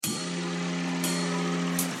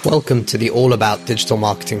Welcome to the All About Digital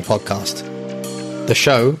Marketing podcast. The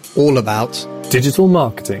show all about digital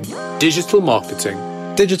marketing. Digital marketing.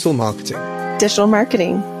 Digital marketing. Digital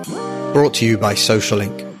marketing. Brought to you by Social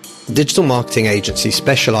Link, a digital marketing agency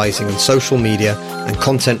specializing in social media and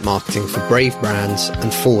content marketing for brave brands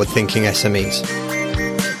and forward-thinking SMEs.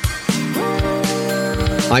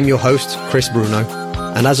 I'm your host, Chris Bruno,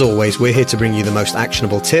 and as always, we're here to bring you the most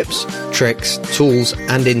actionable tips, tricks, tools,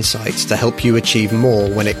 and insights to help you achieve more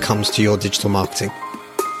when it comes to your digital marketing.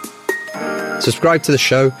 Subscribe to the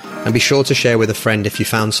show and be sure to share with a friend if you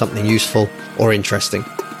found something useful or interesting.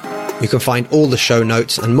 You can find all the show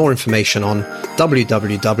notes and more information on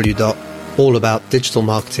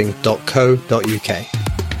www.allaboutdigitalmarketing.co.uk.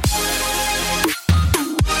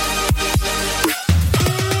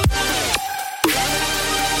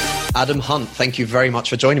 Adam Hunt, thank you very much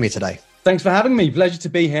for joining me today. Thanks for having me. Pleasure to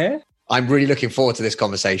be here. I'm really looking forward to this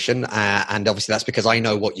conversation. And obviously that's because I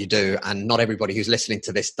know what you do and not everybody who's listening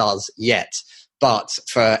to this does yet. But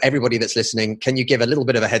for everybody that's listening, can you give a little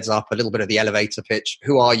bit of a heads up, a little bit of the elevator pitch?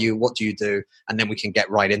 Who are you? What do you do? And then we can get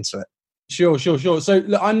right into it. Sure. So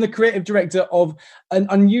look, I'm the creative director of an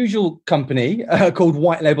unusual company called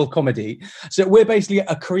White Label Comedy. So we're basically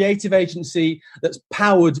a creative agency that's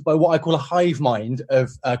powered by what I call a hive mind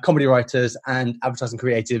of comedy writers and advertising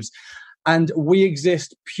creatives. And we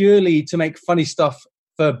exist purely to make funny stuff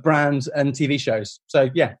for brands and TV shows. So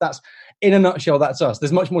yeah, that's in a nutshell, that's us.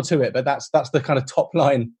 There's much more to it, but that's the kind of top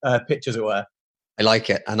line pitch, as it were. I like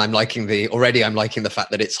it. And I'm liking the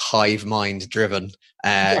fact that it's hive mind driven.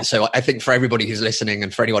 So I think for everybody who's listening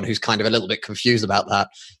and for anyone who's kind of a little bit confused about that,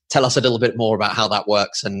 tell us a little bit more about how that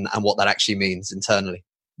works and what that actually means internally.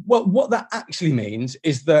 Well, what that actually means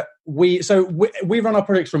is that we run our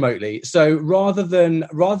projects remotely. So rather than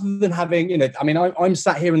having, I'm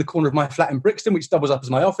sat here in the corner of my flat in Brixton, which doubles up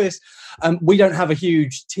as my office. We don't have a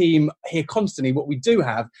huge team here constantly. What we do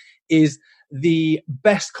have is the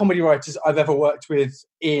best comedy writers I've ever worked with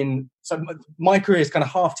so my career is kind of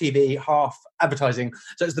half TV, half advertising.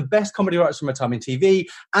 So it's the best comedy writers from my time in TV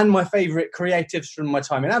and my favorite creatives from my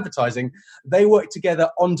time in advertising. They work together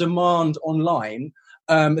on demand online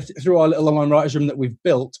through our little online writers room that we've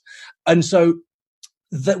built. And so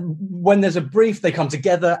that when there's a brief, they come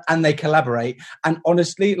together and they collaborate. And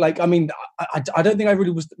honestly, I don't think I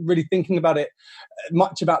really was really thinking about it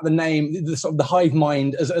much about the name, the sort of the hive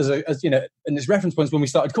mind as you know, and its reference points when we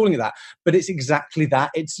started calling it that. But it's exactly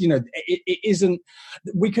that. It's, you know, it isn't.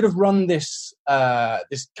 We could have run this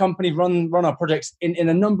company, run our projects in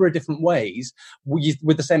a number of different ways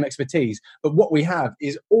with the same expertise. But what we have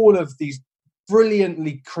is all of these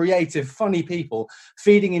brilliantly creative, funny people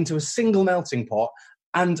feeding into a single melting pot.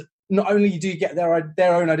 And not only do you get their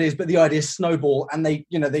own ideas, but the ideas snowball and they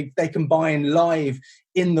combine live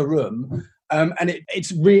in the room. And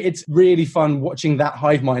it's really fun watching that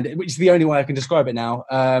hive mind, which is the only way I can describe it now,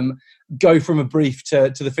 go from a brief to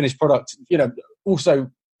the finished product, you know,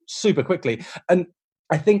 also super quickly. And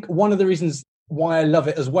I think one of the reasons why I love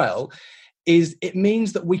it as well is it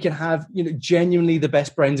means that we can have, you know, genuinely the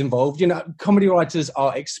best brains involved. You know, comedy writers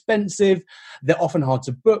are expensive. They're often hard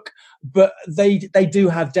to book, but they do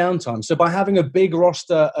have downtime. So by having a big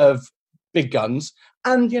roster of big guns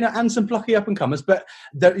and, you know, and some plucky up and comers, but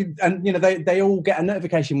they all get a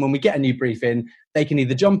notification when we get a new brief in. They can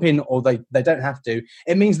either jump in or they don't have to.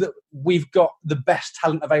 It means that we've got the best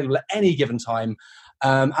talent available at any given time.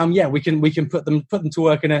 We can put them to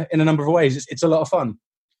work in a number of ways. It's a lot of fun.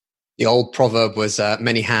 The old proverb was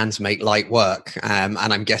many hands make light work. And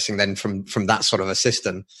I'm guessing then from that sort of a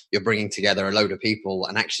system, you're bringing together a load of people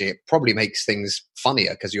and actually it probably makes things funnier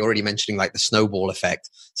because you're already mentioning like the snowball effect.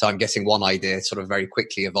 So I'm guessing one idea sort of very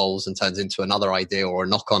quickly evolves and turns into another idea or a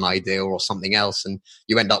knock-on idea or something else. And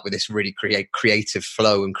you end up with this really creative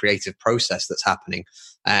flow and creative process that's happening.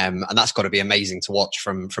 And that's got to be amazing to watch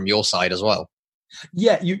from your side as well.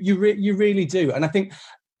 Yeah, you really do. And I think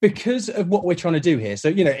because of what we're trying to do here, so,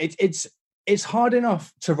 you know, it's hard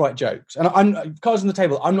enough to write jokes. And I'm cards on the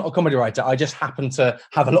table. I'm not a comedy writer. I just happen to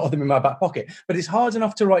have a lot of them in my back pocket. But it's hard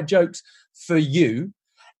enough to write jokes for you.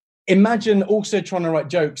 Imagine also trying to write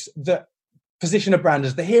jokes that position a brand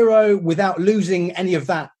as the hero without losing any of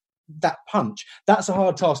that punch. That's a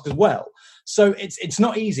hard task as well. So it's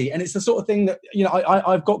not easy. And it's the sort of thing that, you know,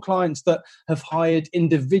 I've got clients that have hired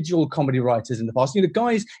individual comedy writers in the past. You know,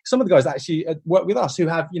 some of the guys that actually work with us who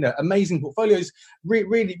have, you know, amazing portfolios,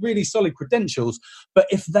 really, really solid credentials. But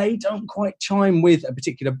if they don't quite chime with a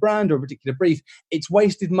particular brand or a particular brief, it's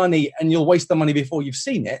wasted money and you'll waste the money before you've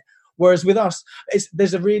seen it. Whereas with us,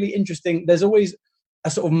 there's always a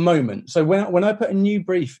sort of moment. So when I put a new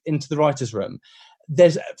brief into the writer's room,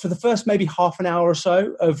 there's for the first maybe half an hour or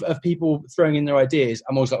so of people throwing in their ideas,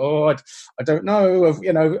 I'm always like, oh, I don't know,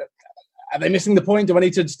 are they missing the point? Do I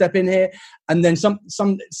need to step in here? And then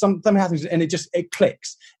something happens, and it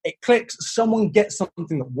clicks. It clicks. Someone gets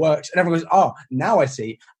something that works, and everyone goes, "Oh, now I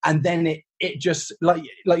see." And then it just like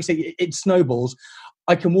you say, it snowballs.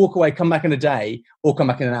 I can walk away, come back in a day, or come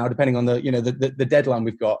back in an hour, depending on the deadline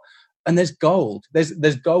we've got. And there's gold.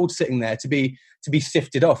 There's gold sitting there to be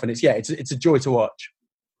sifted off, and it's a joy to watch.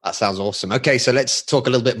 That sounds awesome. Okay, so let's talk a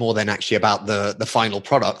little bit more then actually about the final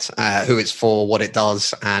product, who it's for, what it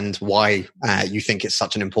does, and why you think it's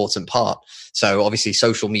such an important part. So obviously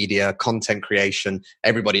social media, content creation,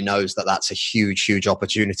 everybody knows that that's a huge, huge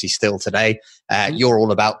opportunity still today. You're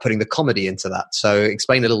all about putting the comedy into that. So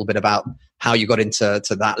explain a little bit about how you got into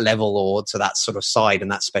that level or to that sort of side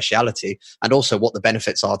and that speciality, and also what the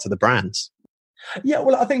benefits are to the brands. Yeah,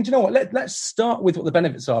 well, I think, do you know what? Let's start with what the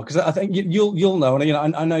benefits are, because I think you'll know,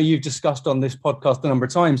 and I know you've discussed on this podcast a number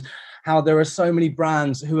of times how there are so many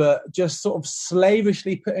brands who are just sort of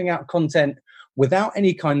slavishly putting out content without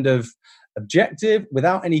any kind of objective,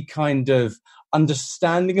 without any kind of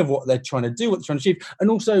understanding of what they're trying to do, what they're trying to achieve, and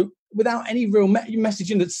also without any real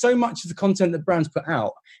messaging. That so much of the content that brands put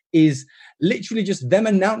out is literally just them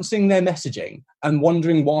announcing their messaging and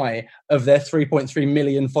wondering why of their 3.3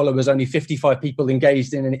 million followers, only 55 people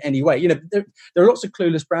engaged in any way. There are lots of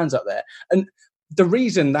clueless brands out there. And the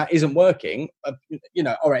reason that isn't working,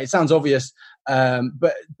 all right, it sounds obvious,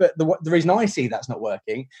 but the reason I see that's not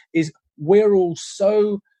working is we're all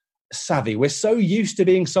so savvy. We're so used to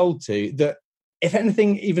being sold to that if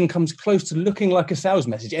anything even comes close to looking like a sales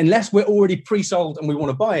message, unless we're already pre-sold and we want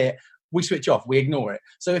to buy it, we switch off, we ignore it.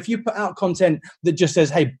 So if you put out content that just says,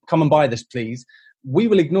 hey, come and buy this, please, we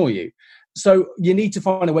will ignore you. So you need to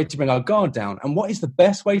find a way to bring our guard down. And what is the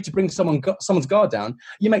best way to bring someone's guard down?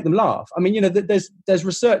 You make them laugh. I mean, there's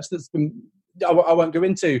research that's been, I won't go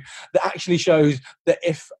into, that actually shows that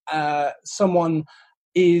if someone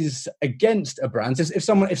is against a brand, if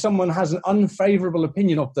someone has an unfavorable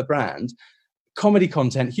opinion of the brand, comedy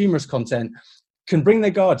content, humorous content can bring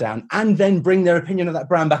their guard down and then bring their opinion of that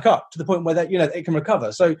brand back up to the point where it can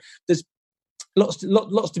recover. So there's lots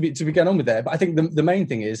to be going on with there. But I think the main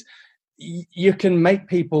thing is you can make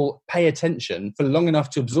people pay attention for long enough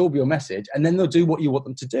to absorb your message, and then they'll do what you want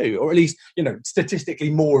them to do, or at least statistically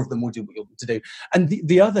more of them will do what you want them to do. And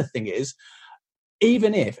the other thing is,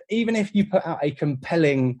 even if you put out a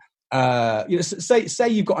compelling, say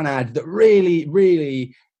you've got an ad that really,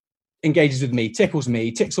 really engages with me, tickles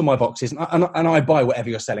me, ticks all my boxes, and I buy whatever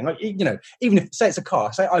you're selling. Like, even if, say it's a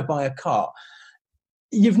car, say I buy a car,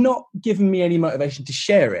 you've not given me any motivation to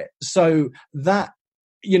share it. So that,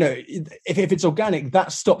 if it's organic,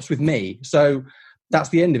 that stops with me. So that's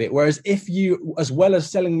the end of it. Whereas if you, as well as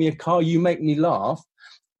selling me a car, you make me laugh,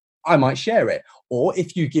 I might share it. Or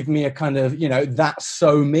if you give me a kind of, that's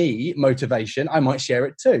so me motivation, I might share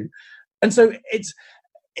it too. And so it's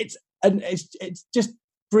just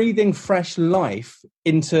breathing fresh life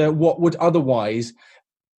into what would otherwise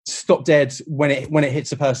stop dead when it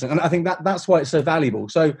hits a person. And I think that's why it's so valuable.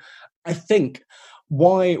 So I think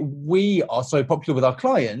why we are so popular with our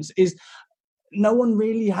clients is no one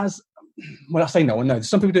really has, well, I say no one, no,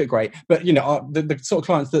 some people do it great, but the sort of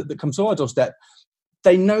clients that come to our doorstep,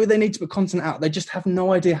 they know they need to put content out. They just have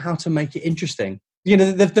no idea how to make it interesting.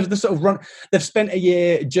 They've sort of they've spent a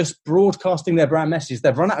year just broadcasting their brand messages.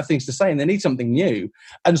 They've run out of things to say and they need something new.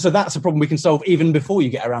 And so that's a problem we can solve even before you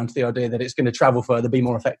get around to the idea that it's going to travel further, be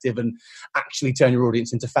more effective, and actually turn your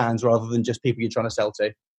audience into fans rather than just people you're trying to sell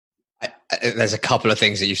to. There's a couple of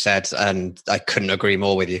things that you've said, and I couldn't agree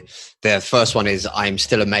more with you. The first one is I'm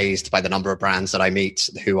still amazed by the number of brands that I meet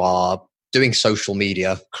who are doing social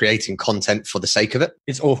media, creating content for the sake of it.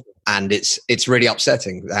 It's awful. And it's really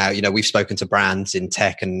upsetting. We've spoken to brands in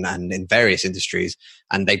tech and in various industries,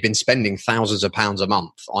 and they've been spending thousands of pounds a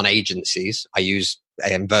month on agencies. I use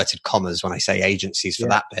inverted commas when I say agencies for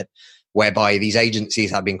that bit, whereby these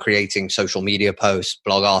agencies have been creating social media posts,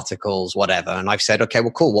 blog articles, whatever. And I've said, okay,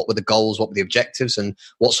 well, cool. What were the goals? What were the objectives? And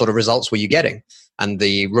what sort of results were you getting? And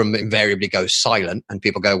the room invariably goes silent, and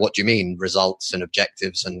people go, what do you mean results and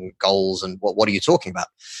objectives and goals? And what are you talking about?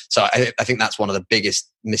 So I think that's one of the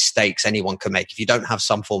biggest mistakes anyone can make. If you don't have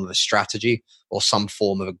some form of a strategy or some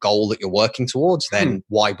form of a goal that you're working towards, then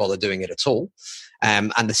why bother doing it at all?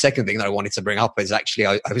 And the second thing that I wanted to bring up is actually,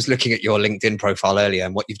 I was looking at your LinkedIn profile earlier,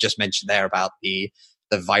 and what you've just mentioned there about the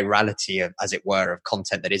virality of, as it were, of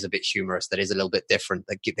content that is a bit humorous, that is a little bit different,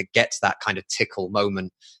 that gets that kind of tickle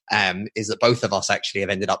moment, is that both of us actually have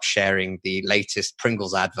ended up sharing the latest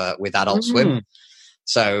Pringles advert with Adult Swim.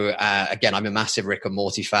 So again, I'm a massive Rick and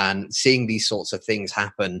Morty fan. Seeing these sorts of things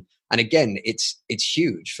happen, and again, it's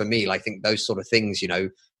huge for me. I think those sort of things,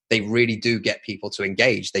 they really do get people to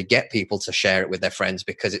engage. They get people to share it with their friends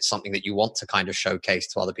because it's something that you want to kind of showcase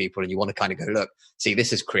to other people, and you want to kind of go, look, see,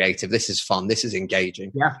 this is creative, this is fun, this is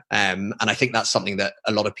engaging. Yeah. And I think that's something that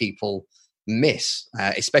a lot of people miss,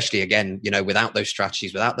 especially again, without those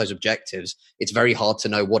strategies, without those objectives, it's very hard to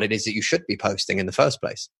know what it is that you should be posting in the first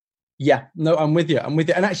place. Yeah, no, I'm with you.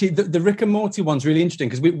 And actually, the Rick and Morty one's really interesting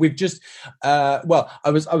because we've just, I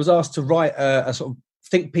was asked to write a sort of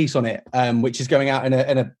think piece on it, which is going out in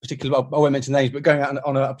a particular, I won't mention names, but going out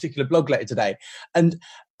on a particular blog later today. And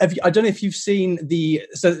I don't know if you've seen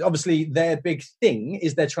so obviously their big thing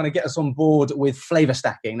is they're trying to get us on board with flavor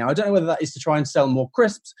stacking. Now, I don't know whether that is to try and sell more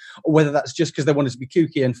crisps or whether that's just because they want it to be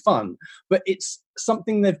kooky and fun, but it's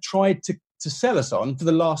something they've tried to sell us on for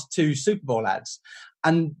the last 2 Super Bowl ads.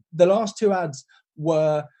 And the last 2 ads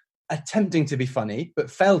were attempting to be funny, but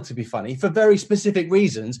failed to be funny for very specific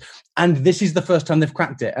reasons. And this is the first time they've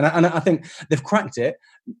cracked it. And I think they've cracked it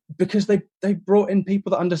because they brought in people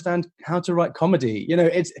that understand how to write comedy.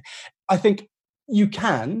 I think you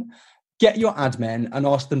can get your ad men and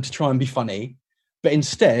ask them to try and be funny, but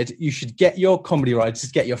instead you should get your comedy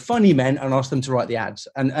writers, get your funny men and ask them to write the ads.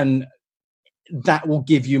 And that will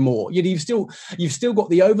give you more. You've still got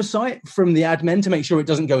the oversight from the ad men to make sure it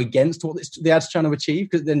doesn't go against what the ad's trying to achieve.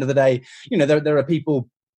 Because at the end of the day, there are people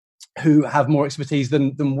who have more expertise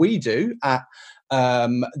than we do at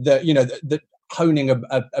the honing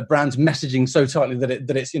a brand's messaging so tightly that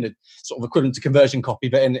it's sort of equivalent to conversion copy,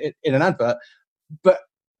 but in an advert. But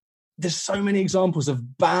there's so many examples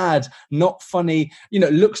of bad, not funny.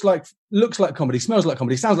 Looks like comedy, smells like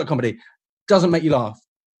comedy, sounds like comedy, doesn't make you laugh.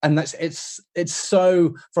 And it's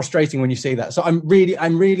so frustrating when you see that. So I'm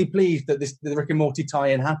really pleased that the Rick and Morty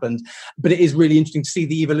tie-in happened, but it is really interesting to see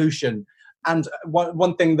the evolution. And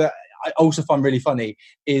one thing that I also find really funny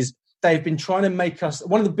is they've been trying to make us.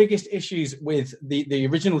 One of the biggest issues with the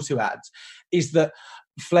original 2 ads is that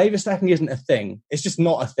flavor stacking isn't a thing. It's just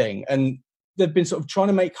not a thing, and they've been sort of trying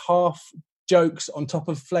to make half jokes on top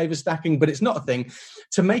of flavor stacking, but it's not a thing.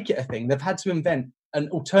 To make it a thing, they've had to invent an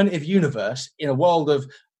alternative universe in a world of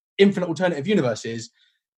infinite alternative universes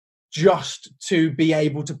just to be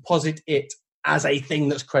able to posit it as a thing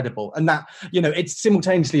that's credible. And that, it's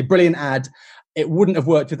simultaneously a brilliant ad. It wouldn't have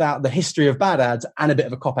worked without the history of bad ads and a bit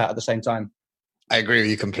of a cop-out at the same time. I agree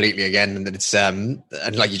with you completely again. And it's, and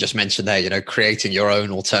like you just mentioned there, creating your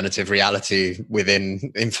own alternative reality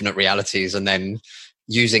within infinite realities and then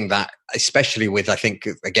using that, especially with, I think,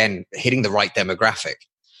 again, hitting the right demographic.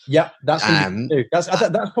 Yeah, that's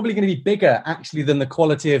probably going to be bigger actually than the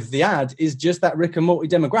quality of the ad. Is just that Rick and Morty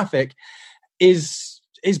demographic is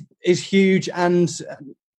huge and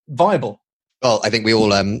viable. Well, I think we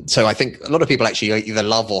all. So I think a lot of people actually either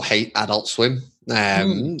love or hate Adult Swim.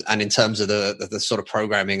 And in terms of the sort of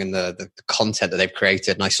programming and the content that they've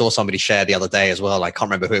created, and I saw somebody share the other day as well. I can't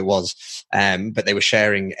remember who it was, but they were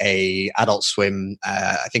sharing a Adult Swim.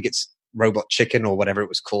 I think it's Robot Chicken or whatever it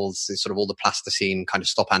was called, sort of all the plasticine kind of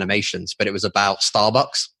stop animations, but it was about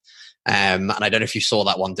Starbucks. And I don't know if you saw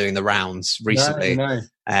that one doing the rounds recently. No.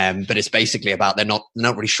 But it's basically about they're not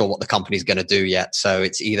really sure what the company's going to do yet. So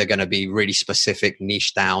it's either going to be really specific,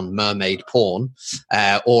 niche down mermaid porn,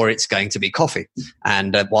 or it's going to be coffee.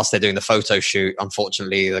 And whilst they're doing the photo shoot,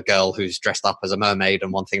 unfortunately, the girl who's dressed up as a mermaid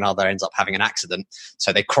and one thing or another ends up having an accident.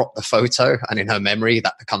 So they crop the photo, and in her memory,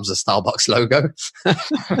 that becomes the Starbucks logo.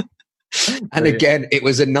 And again, it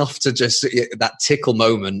was enough to just that tickle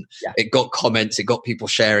moment. Yeah. It got comments, it got people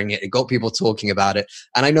sharing it got people talking about it.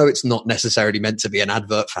 And I know it's not necessarily meant to be an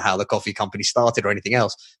advert for how the coffee company started or anything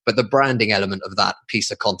else, but the branding element of that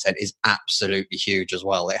piece of content is absolutely huge as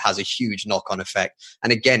well. It has a huge knock-on effect.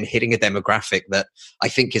 And again, hitting a demographic that I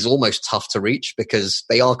think is almost tough to reach because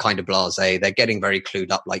they are kind of blasé. They're getting very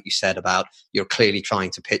clued up, like you said, about you're clearly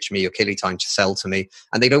trying to pitch me, you're clearly trying to sell to me.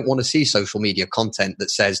 And they don't want to see social media content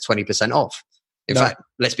that says 20% off. In fact,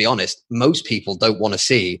 let's be honest, most people don't want to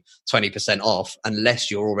see 20% off unless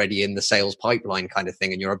you're already in the sales pipeline kind of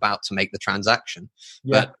thing and you're about to make the transaction.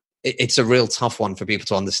 Yeah. But it's a real tough one for people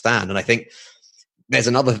to understand. And I think there's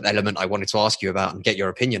another element I wanted to ask you about and get your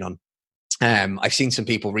opinion on. I've seen some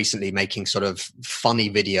people recently making sort of funny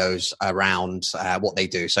videos around what they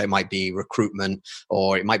do. So it might be recruitment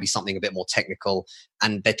or it might be something a bit more technical.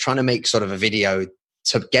 And they're trying to make sort of a video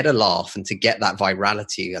to get a laugh and to get that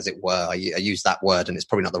virality, as it were. I use that word and it's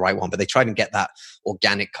probably not the right one, but they try to get that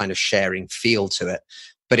organic kind of sharing feel to it.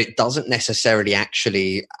 But it doesn't necessarily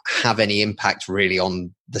actually have any impact really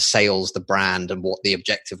on the sales, the brand, and what the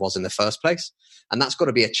objective was in the first place. And that's got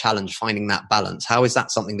to be a challenge, finding that balance. How is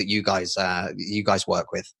that something that you guys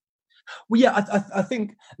work with? Well, yeah, I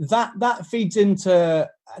think that feeds into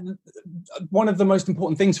one of the most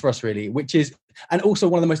important things for us, really, which is, and also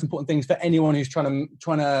one of the most important things for anyone who's trying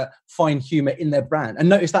to find humor in their brand. And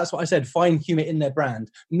notice that's what I said: find humor in their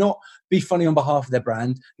brand, not be funny on behalf of their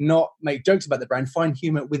brand, not make jokes about their brand. Find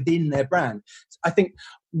humor within their brand. I think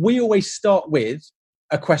we always start with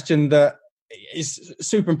a question that is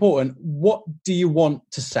super important. What do you want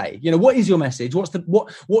to say? What is your message?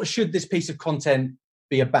 What should this piece of content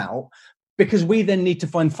be about? Because we then need to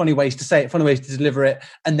find funny ways to say it, funny ways to deliver it,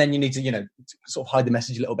 and then you need to, sort of hide the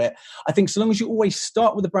message a little bit. I think so long as you always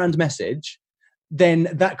start with a brand message, then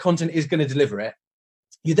that content is going to deliver it.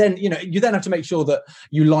 You then have to make sure that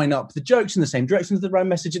you line up the jokes in the same direction as the brand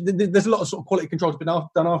message. There's a lot of sort of quality control that's been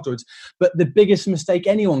done afterwards. But the biggest mistake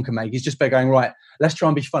anyone can make is just by going, right, let's try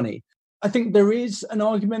and be funny. I think there is an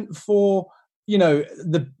argument for,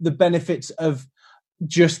 the benefits of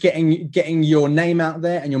just getting your name out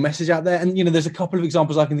there and your message out there. And, there's a couple of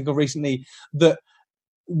examples I can think of recently that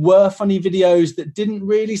were funny videos that didn't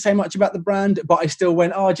really say much about the brand, but I still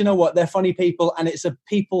went, do you know what? They're funny people and it's a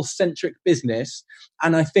people-centric business.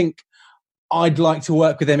 And I think I'd like to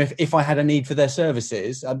work with them if I had a need for their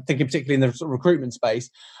services. I'm thinking particularly in the sort of recruitment space.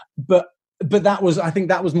 But I think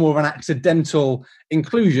that was more of an accidental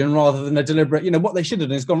inclusion rather than a deliberate, what they should have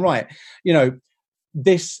done is gone, right,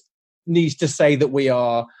 this needs to say that we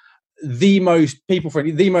are the most people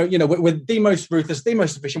friendly, we're the most ruthless, the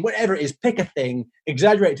most efficient, whatever it is. Pick a thing,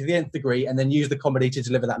 exaggerate it to the nth degree, and then use the comedy to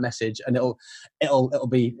deliver that message, and it'll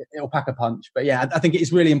pack a punch. But yeah, I think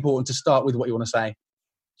it's really important to start with what you want to say.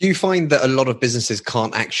 Do you find that a lot of businesses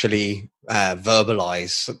can't actually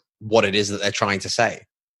verbalize what it is that they're trying to say?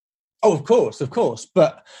 Oh, of course.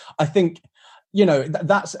 But I think,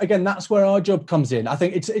 that's where our job comes in. I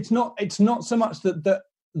think it's not so much that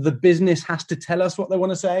the business has to tell us what they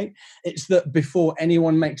want to say. It's that before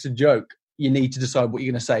anyone makes a joke, you need to decide what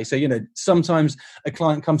you're going to say. So, sometimes a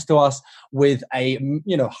client comes to us with a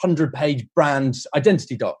 100-page brand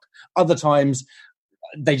identity doc. Other times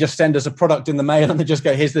they just send us a product in the mail and they just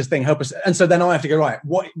go, here's this thing, help us. And so then I have to go, right,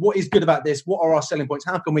 what is good about this? What are our selling points?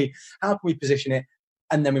 How can we position it?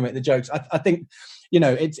 And then we make the jokes. I think,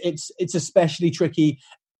 it's especially tricky.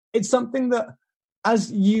 It's something that,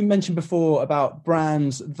 as you mentioned before about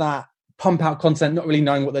brands that pump out content, not really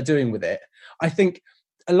knowing what they're doing with it. I think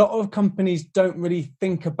a lot of companies don't really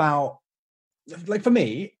think about, like for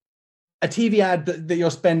me, a TV ad that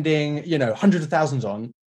you're spending, hundreds of thousands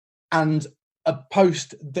on, and a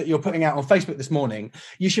post that you're putting out on Facebook this morning,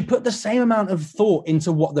 you should put the same amount of thought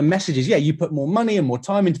into what the message is. Yeah, you put more money and more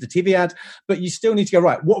time into the TV ad, but you still need to go,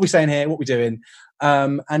 right, what are we saying here? What are we doing?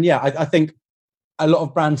 And yeah, I think a lot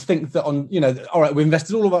of brands think that on, all right, we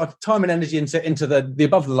invested all of our time and energy into the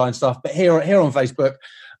above the line stuff, but here on Facebook,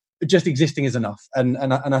 just existing is enough. And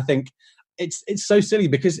I think it's so silly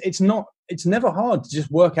because it's never hard to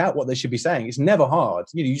just work out what they should be saying. It's never hard.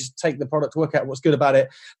 You just take the product, work out what's good about it,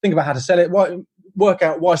 think about how to sell it, work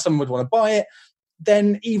out why someone would want to buy it.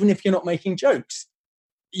 Then even if you're not making jokes,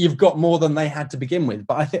 you've got more than they had to begin with.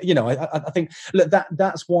 But I think, I think look,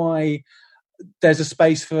 that's why there's a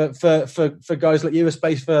space for guys like you, a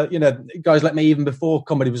space for, guys like me, even before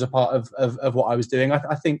comedy was a part of what I was doing.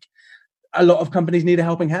 I think a lot of companies need a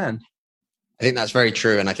helping hand. I think that's very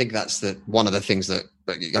true. And I think that's one of the things that,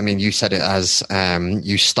 you said it as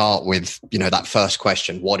you start with, that first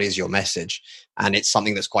question, what is your message? And it's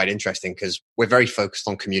something that's quite interesting because we're very focused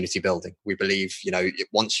on community building. We believe,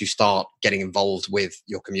 once you start getting involved with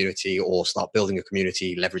your community or start building a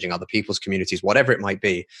community, leveraging other people's communities, whatever it might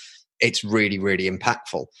be, it's really, really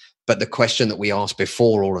impactful. But the question that we ask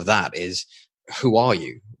before all of that is, who are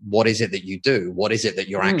you? What is it that you do? What is it that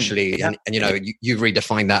you're actually, and you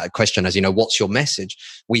redefine that question as, what's your message?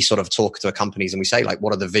 We sort of talk to companies and we say, like,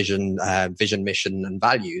 what are the vision, mission and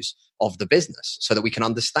values of the business so that we can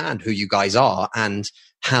understand who you guys are and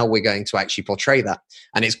how we're going to actually portray that.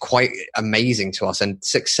 And it's quite amazing to us, and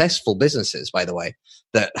successful businesses, by the way,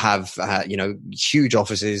 that have, huge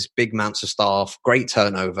offices, big amounts of staff, great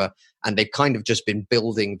turnover, and they've kind of just been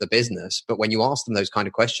building the business. But when you ask them those kind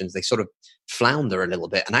of questions, they sort of flounder a little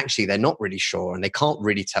bit, and actually they're not really sure, and they can't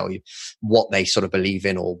really tell you what they sort of believe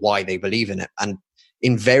in or why they believe in it. And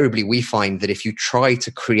invariably we find that if you try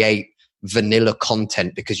to create vanilla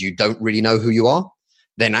content because you don't really know who you are,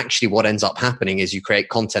 then actually what ends up happening is you create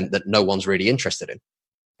content that no one's really interested in.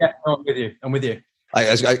 Yeah, I'm with you.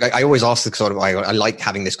 I always ask the sort of, I like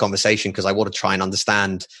having this conversation because I want to try and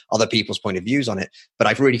understand other people's point of views on it. But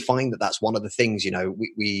I really find that that's one of the things,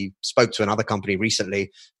 we spoke to another company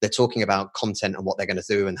recently. They're talking about content and what they're going to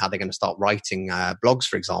do and how they're going to start writing blogs,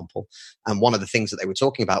 for example. And one of the things that they were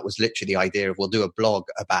talking about was literally the idea of, we'll do a blog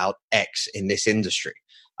about X in this industry.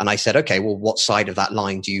 And I said, okay, well, what side of that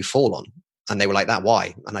line do you fall on? And they were like, that,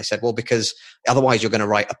 why? And I said, well, because otherwise you're going to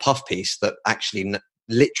write a puff piece that actually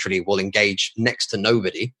literally will engage next to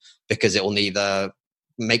nobody, because it will neither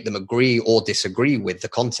make them agree or disagree with the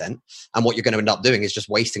content. And what you're going to end up doing is just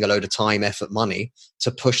wasting a load of time, effort, money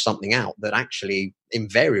to push something out that actually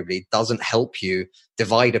invariably doesn't help you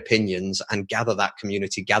divide opinions and gather that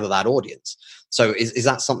community, gather that audience. So is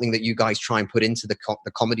that something that you guys try and put into the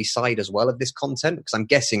comedy side as well of this content? Because I'm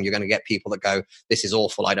guessing you're going to get people that go, this is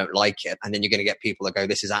awful, I don't like it. And then you're going to get people that go,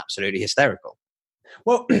 this is absolutely hysterical.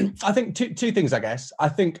 Well, I think two things, I guess. I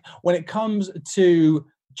think when it comes to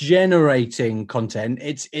generating content,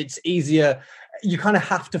 it's easier. You kind of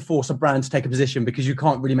have to force a brand to take a position because you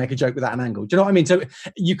can't really make a joke without an angle. Do you know what I mean? So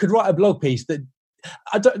you could write a blog piece that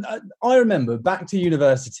I remember back to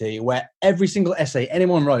university where every single essay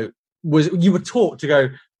anyone wrote was, you were taught to go,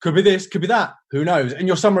 could be this, could be that, who knows? And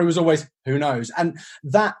your summary was always, who knows? And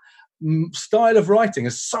that style of writing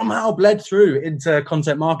has somehow bled through into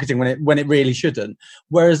content marketing when it really shouldn't.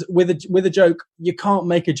 Whereas with a joke, you can't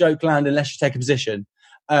make a joke land unless you take a position.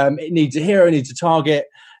 It needs a hero, it needs a target,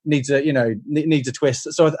 needs a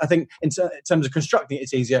twist. So I think in terms of constructing it,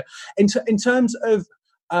 it's easier. In terms of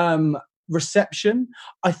reception,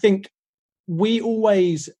 I think we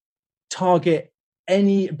always target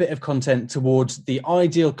any bit of content towards the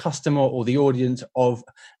ideal customer or the audience of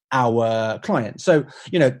our client. So,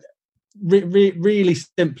 really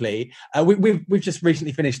simply, we've just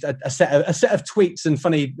recently finished a set of tweets and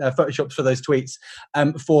funny photoshops for those tweets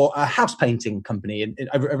for a house painting company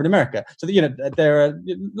over in America. So they're a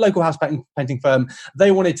local house painting firm.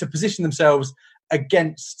 They wanted to position themselves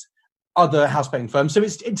against other house painting firms. So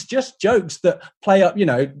it's just jokes that play up.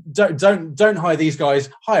 Don't hire these guys,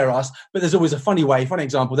 hire us. But there's always a funny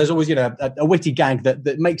example. There's always a witty gag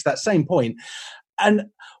that makes that same point. And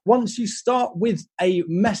once you start with a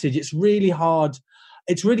message, it's really hard.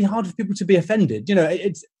 It's really hard for people to be offended.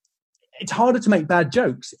 It's harder to make bad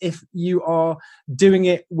jokes if you are doing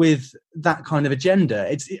it with that kind of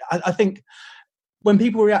agenda. I think when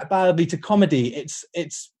people react badly to comedy,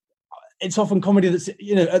 it's often comedy that's at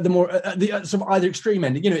the sort of either extreme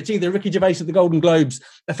end. It's either Ricky Gervais at the Golden Globes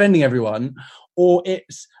offending everyone, or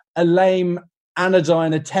it's a lame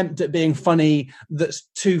anodyne attempt at being funny that's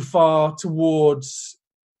too far towards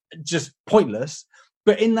just pointless.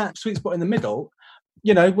 But in that sweet spot in the middle,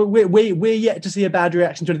 we're yet to see a bad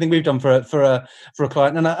reaction to anything we've done for a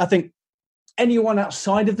client. And I think anyone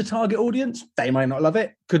outside of the target audience, they might not love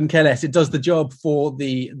it, couldn't care less. It does the job for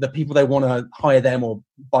the people they want to hire them or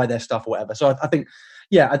buy their stuff or whatever. So I think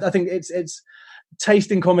it's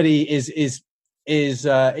taste in comedy is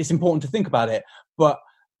it's important to think about it, but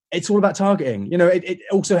it's all about targeting. It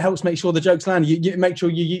also helps make sure the jokes land. You make sure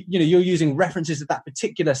you're using references that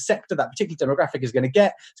particular sector, that particular demographic is going to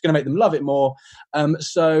get. It's going to make them love it more.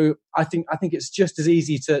 So I think it's just as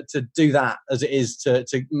easy to do that as it is to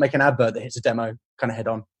make an advert that hits a demo kind of head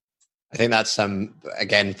on. I think that's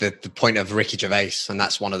again the point of Ricky Gervais, and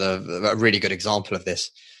that's one of a really good example of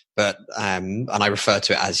this. But and I refer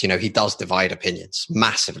to it as, he does divide opinions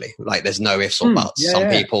massively. Like there's no ifs or buts. Some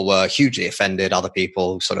people were hugely offended. Other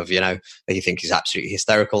people sort of, they think he's absolutely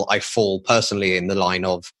hysterical. I fall personally in the line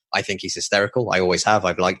of, I think he's hysterical. I always have.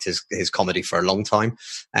 I've liked his comedy for a long time.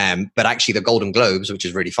 But actually the Golden Globes, which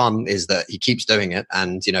is really fun, is that he keeps doing it.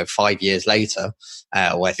 And, 5 years later,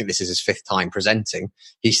 I think this is his 5th time presenting,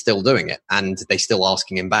 he's still doing it. And they're still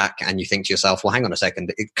asking him back. And you think to yourself, well, hang on a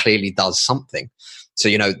second, it clearly does something. So,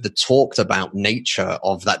 the talked about nature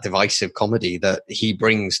of that divisive comedy that he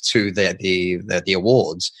brings to the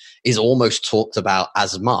awards is almost talked about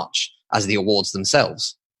as much as the awards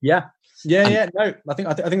themselves. Yeah. No, I think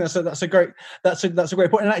that's a great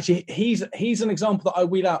point. And actually, he's an example that I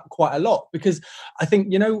wheel out quite a lot, because I think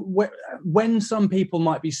when some people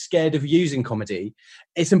might be scared of using comedy,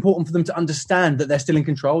 it's important for them to understand that they're still in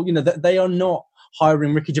control. That they are not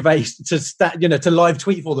hiring Ricky Gervais to live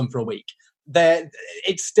tweet for them for a week.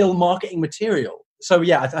 It's still marketing material. So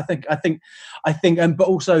yeah, I think, but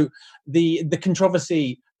also the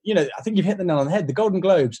controversy. I think you've hit the nail on the head. The Golden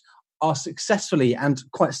Globes are successfully and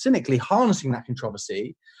quite cynically harnessing that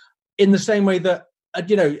controversy in the same way that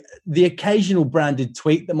the occasional branded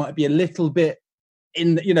tweet that might be a little bit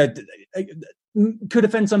could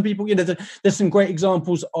offend some people. There's some great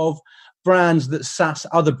examples of brands that sass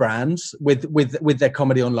other brands with their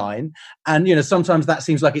comedy online, and sometimes that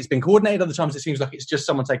seems like it's been coordinated, other times it seems like it's just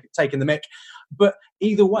someone taking the mick. But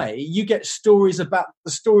either way, you get stories about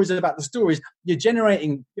the stories. You're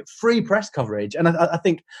generating free press coverage, and I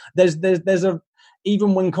think there's a,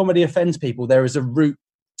 even when comedy offends people, there is a route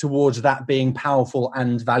towards that being powerful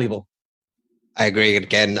and valuable. I agree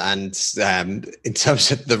again. And in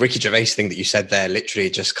terms of the Ricky Gervais thing that you said there, literally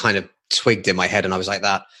just kind of twigged in my head, and I was like,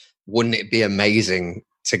 that wouldn't it be amazing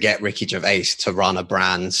to get Ricky Gervais to run a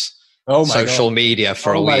brand's social media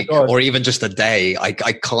for a week or even just a day? I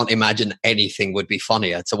can't imagine anything would be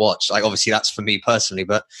funnier to watch. Like, obviously that's for me personally,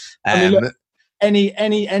 but look,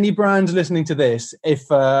 any brands listening to this,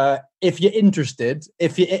 if you're interested,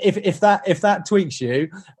 if that tweaks you,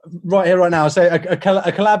 right here, right now, say a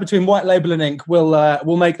collab between White Label and Ink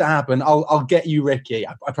will make that happen. I'll get you Ricky.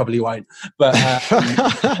 I probably won't, but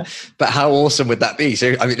but how awesome would that be?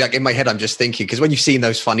 So I mean, like, in my head, I'm just thinking, because when you've seen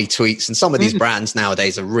those funny tweets, and some of these brands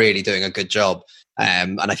nowadays are really doing a good job.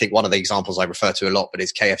 And I think one of the examples I refer to a lot, but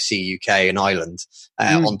is KFC UK and Ireland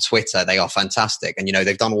on Twitter. They are fantastic. And,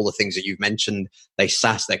 they've done all the things that you've mentioned. They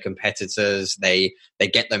sass their competitors. They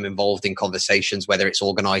get them involved in conversations, whether it's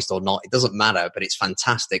organized or not. It doesn't matter, but it's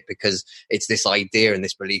fantastic because it's this idea and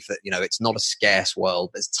this belief that, it's not a scarce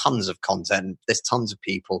world. There's tons of content. There's tons of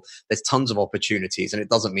people. There's tons of opportunities. And it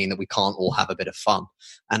doesn't mean that we can't all have a bit of fun.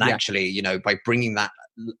 And actually, by bringing that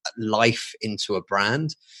life into a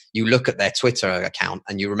brand, you look at their Twitter account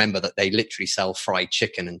and you remember that they literally sell fried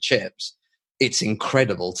chicken and chips. It's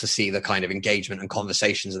incredible to see the kind of engagement and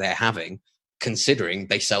conversations they're having, considering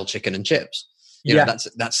they sell chicken and chips.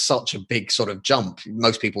 That's such a big sort of jump.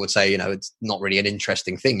 Most people would say, it's not really an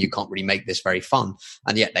interesting thing. You can't really make this very fun,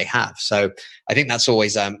 and yet they have. So I think that's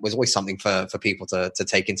always was always something for people to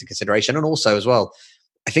take into consideration. And also as well,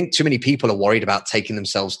 I think too many people are worried about taking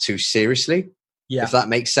themselves too seriously. Yeah. If that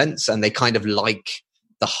makes sense. And they kind of like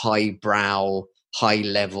the highbrow, high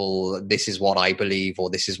level, this is what I believe, or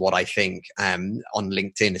this is what I think. On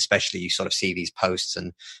LinkedIn, especially, you sort of see these posts,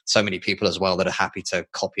 and so many people as well that are happy to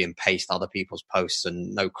copy and paste other people's posts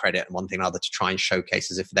and no credit and one thing or other to try and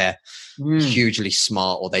showcase as if they're hugely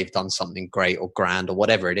smart or they've done something great or grand or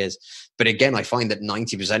whatever it is. But again, I find that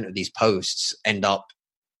 90% of these posts end up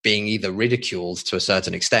being either ridiculed to a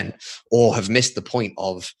certain extent or have missed the point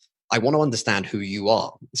of, I want to understand who you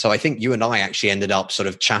are. So I think you and I actually ended up sort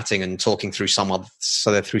of chatting and talking through some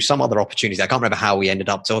other opportunities. I can't remember how we ended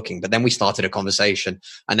up talking, but then we started a conversation.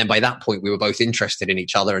 And then by that point, we were both interested in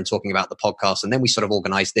each other and talking about the podcast. And then we sort of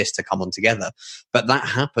organized this to come on together. But that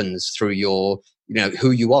happens through your,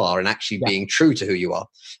 who you are and actually being true to who you are.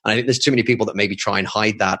 And I think there's too many people that maybe try and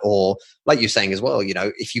hide that, or like you're saying as well,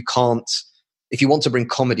 if you want to bring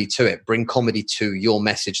comedy to it, bring comedy to your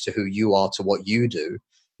message, to who you are, to what you do.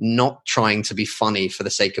 Not trying to be funny for the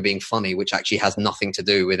sake of being funny, which actually has nothing to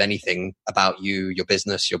do with anything about you, your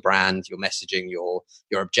business, your brand, your messaging, your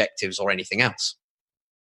objectives, or anything else.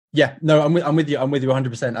 Yeah, no, I'm with you. I'm with you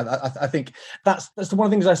 100%. I think that's one of the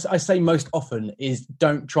things I say most often is,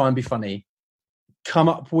 don't try and be funny. Come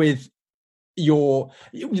up with your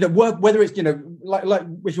work, whether it's like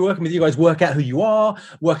if you're working with you guys, work out who you are,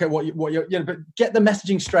 work out what you're but get the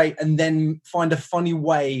messaging straight, and then find a funny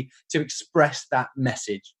way to express that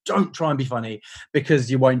message. Don't try and be funny,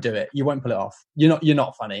 because you won't do it. You won't pull it off. You're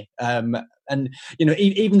not funny. And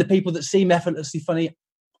even the people that seem effortlessly funny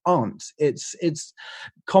aren't. It's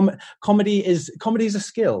comedy is a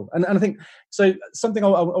skill, and I think so. Something I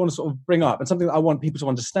want to sort of bring up, and something that I want people to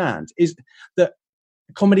understand, is that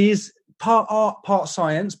comedy is part art, part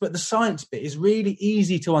science, but the science bit is really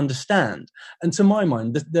easy to understand. And to my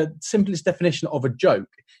mind, the simplest definition of a joke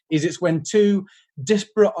is it's when two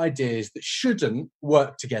disparate ideas that shouldn't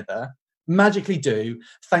work together magically do,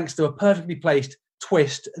 thanks to a perfectly placed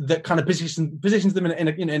twist that kind of positions them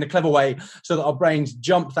in a clever way, so that our brains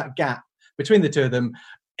jump that gap between the two of them.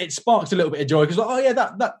 It sparks a little bit of joy, because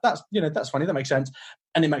that's funny, that makes sense,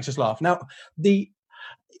 and it makes us laugh. Now,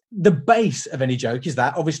 the base of any joke is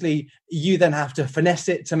that obviously you then have to finesse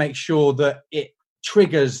it to make sure that it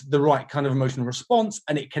triggers the right kind of emotional response,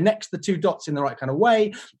 and it connects the two dots in the right kind of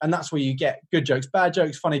way. And that's where you get good jokes, bad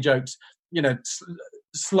jokes, funny jokes,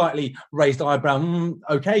 slightly raised eyebrow,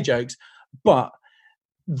 okay jokes. But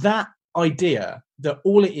that idea that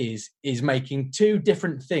all it is making two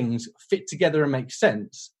different things fit together and make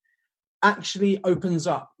sense actually opens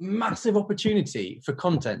up massive opportunity for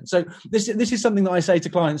content. So this is something that I say to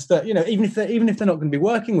clients, that even if they're not going to be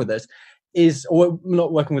working with us, or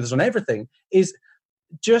not working with us on everything, is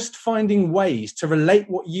just finding ways to relate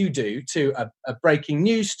what you do to a breaking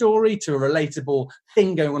news story, to a relatable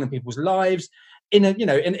thing going on in people's lives in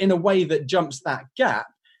a way that jumps that gap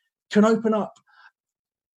can open up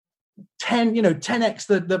 10x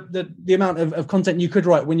the amount of content you could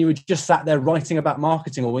write when you were just sat there writing about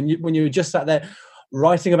marketing, or when you were just sat there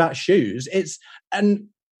writing about shoes. And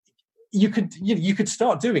you could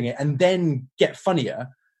start doing it and then get funnier,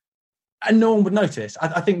 and no one would notice.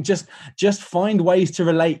 I think just find ways to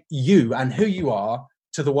relate you and who you are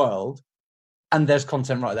to the world, and there's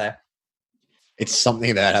content right there. It's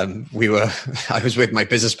something that I was with my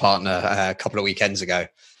business partner a couple of weekends ago,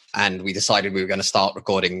 and we decided we were going to start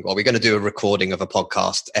recording. Well, we're going to do a recording of a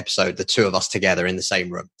podcast episode, the two of us together in the same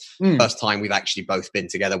room. First time we've actually both been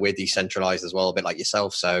together. We're decentralized as well, a bit like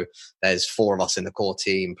yourself. So there's 4 of us in the core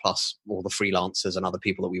team, plus all the freelancers and other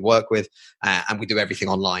people that we work with. And we do everything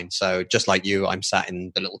online. So just like you, I'm sat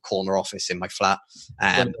in the little corner office in my flat.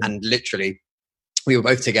 And literally, we were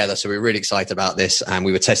both together. So we were really excited about this. And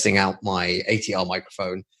we were testing out my ATR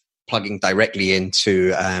microphone, plugging directly into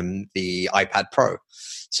the iPad Pro.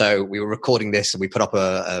 So we were recording this, and we put up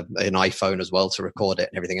an iPhone as well to record it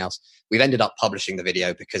and everything else. We've ended up publishing the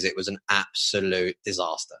video because it was an absolute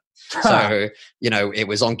disaster. So, it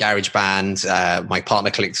was on GarageBand. My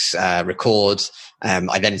partner clicks record.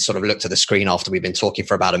 I then sort of looked at the screen after we'd been talking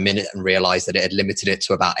for about a minute and realized that it had limited it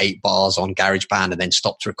to about 8 bars on GarageBand and then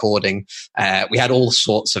stopped recording. We had all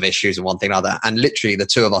sorts of issues and one thing or other. And literally the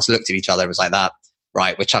two of us looked at each other and was like that.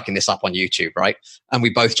 Right, we're chucking this up on YouTube, right? And we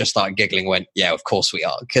both just started giggling, went, yeah, of course we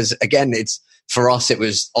are. Because again, for us, it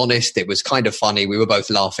was honest. It was kind of funny. We were both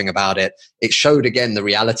laughing about it. It showed, again, the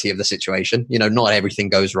reality of the situation. Not everything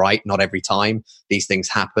goes right, not every time. These things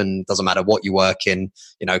happen. Doesn't matter what you work in,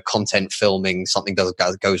 content filming, something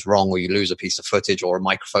goes wrong, or you lose a piece of footage or a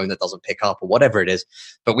microphone that doesn't pick up or whatever it is.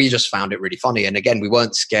 But we just found it really funny. And again, we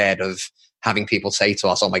weren't scared of having people say to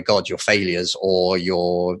us, oh my God, you're failures, or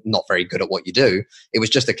you're not very good at what you do. It was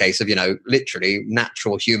just a case of, literally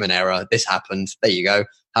natural human error. This happened. There you go.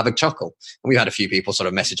 Have a chuckle. And we've had a few people sort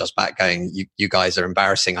of message us back going, you guys are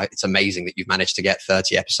embarrassing. It's amazing that you've managed to get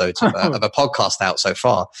 30 episodes of a podcast out so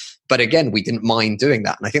far. But again, we didn't mind doing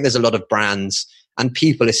that. And I think there's a lot of brands and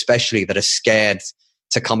people especially that are scared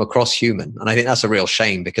to come across human. And I think that's a real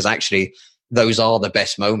shame, because actually those are the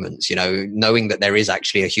best moments, knowing that there is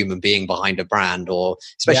actually a human being behind a brand, or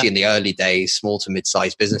especially in the early days, small to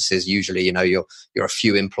mid-sized businesses, usually, you're a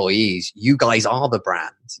few employees. You guys are the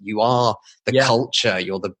brand. You are the culture.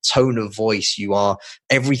 You're the tone of voice. You are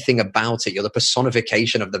everything about it. You're the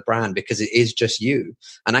personification of the brand, because it is just you.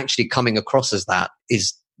 And actually coming across as that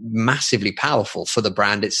is massively powerful for the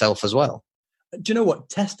brand itself as well. Do you know what?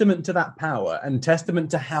 Testament to that power, and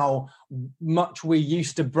testament to how much we're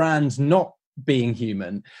used to brands not being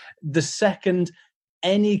human. The second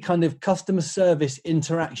any kind of customer service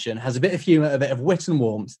interaction has a bit of humor, a bit of wit and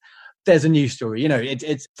warmth, there's a news story.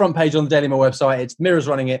 It's front page on the Daily Mail website. It's Mirror's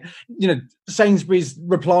running it. Sainsbury's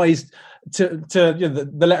replies to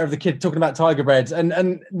the letter of the kid talking about Tiger Bread,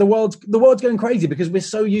 and the world's going crazy, because we're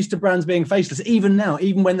so used to brands being faceless. Even now,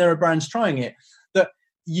 even when there are brands trying it, that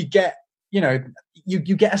you get you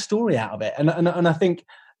get a story out of it, and I think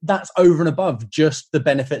that's over and above just the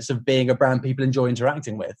benefits of being a brand people enjoy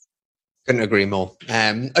interacting with. Couldn't agree more.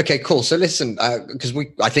 Okay, cool. So listen, because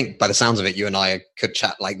I think by the sounds of it, you and I could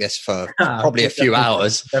chat like this for probably a few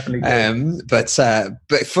hours. Definitely. But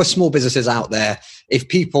for small businesses out there, if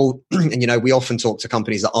people, and we often talk to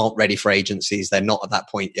companies that aren't ready for agencies, they're not at that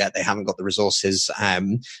point yet, they haven't got the resources,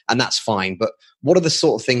 and that's fine. But what are the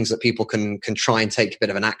sort of things that people can try and take a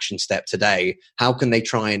bit of an action step today? How can they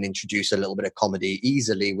try and introduce a little bit of comedy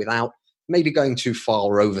easily without maybe going too far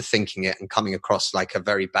or overthinking it and coming across like a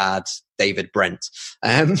very bad David Brent?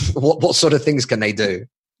 What sort of things can they do?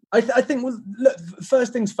 I think, well, look,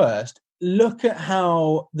 first things first, look at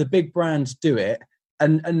how the big brands do it,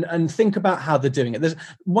 and think about how they're doing it. There's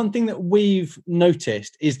one thing that we've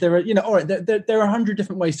noticed is there are, all right, there are 100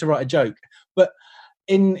 different ways to write a joke, but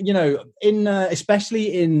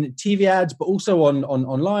especially in TV ads, but also on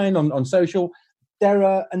online, on social, there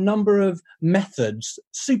are a number of methods,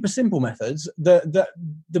 super simple methods, that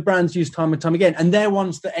the brands use time and time again, and they're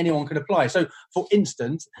ones that anyone could apply. So, for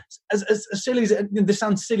instance, as silly as this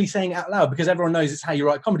sounds silly saying it out loud, because everyone knows it's how you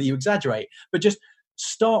write comedy, you exaggerate, but just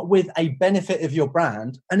start with a benefit of your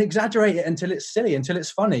brand and exaggerate it until it's silly, until it's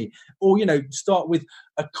funny. Or, start with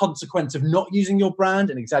a consequence of not using your brand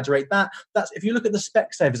and exaggerate that. That's, if you look at the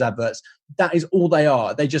Specsavers adverts, that is all they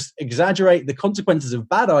are. They just exaggerate the consequences of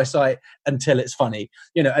bad eyesight until it's funny,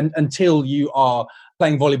 and until you are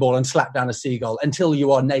playing volleyball and slap down a seagull, until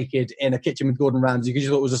you are naked in a kitchen with Gordon Ramsay because you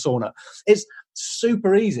thought it was a sauna.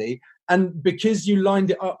 super easy. And because you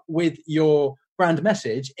lined it up with your brand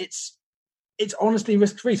message, it's honestly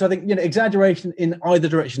risk-free. So I think, exaggeration in either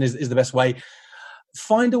direction is the best way.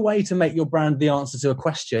 Find a way to make your brand the answer to a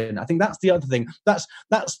question. I think that's the other thing. That's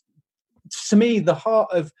to me the heart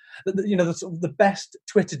of the best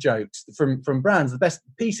Twitter jokes from brands. The best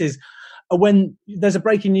pieces are when there's a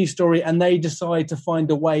breaking news story and they decide to find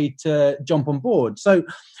a way to jump on board. So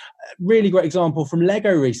really great example from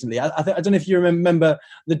Lego recently. I don't know if you remember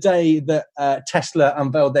the day that Tesla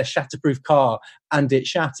unveiled their shatterproof car and it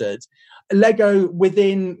shattered. Lego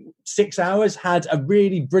within 6 hours had a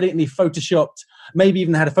really brilliantly photoshopped, maybe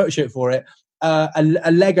even had a photo shoot for it,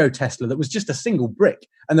 a Lego Tesla that was just a single brick,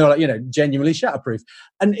 and they were like, genuinely shatterproof.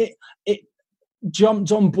 And it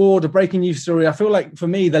jumped on board a breaking news story. I feel like for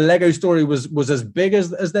me, the Lego story was as big as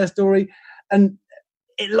their story, and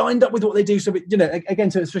it lined up with what they do. So again,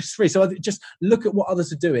 so it's free. So I just look at what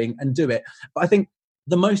others are doing and do it. But I think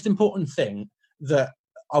the most important thing that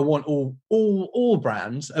I want all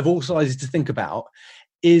brands of all sizes to think about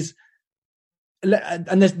is,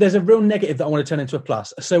 and there's a real negative that I want to turn into a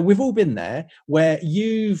plus. So we've all been there where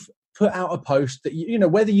you've put out a post that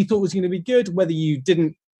whether you thought was going to be good, whether you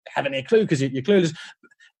didn't have any clue because you're clueless,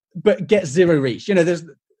 but get zero reach. There's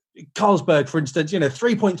Carlsberg, for instance.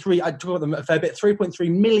 3.3. I talk about them a fair bit. 3.3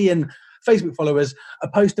 million Facebook followers. A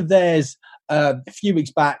post of theirs a few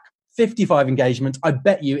weeks back, 55 engagements. I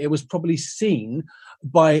bet you it was probably seen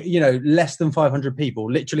by less than 500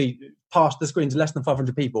 people, literally past the screens, less than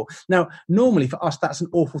 500 people. Now, normally for us, that's an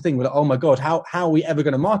awful thing. We're like, oh my God, how are we ever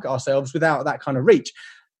going to market ourselves without that kind of reach?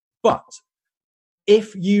 But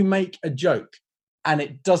if you make a joke and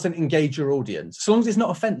it doesn't engage your audience, so long as it's not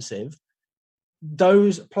offensive,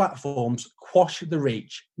 those platforms quash the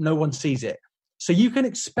reach. No one sees it. So you can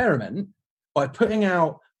experiment by putting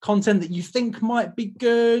out content that you think might be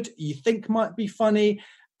good, you think might be funny,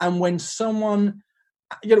 and when someone,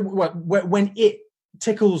 when it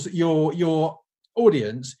tickles your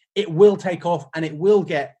audience, it will take off and it will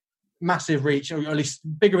get massive reach, or at least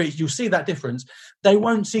bigger reach. You'll see that difference. They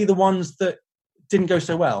won't see the ones that didn't go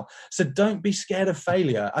so well. So don't be scared of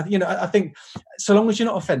failure. I think so long as you're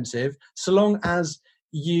not offensive, so long as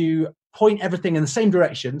you point everything in the same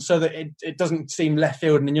direction so that it doesn't seem left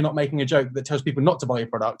field and you're not making a joke that tells people not to buy your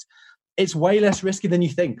product, it's way less risky than you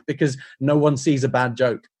think because no one sees a bad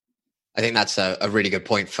joke. I think that's a really good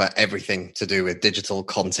point for everything to do with digital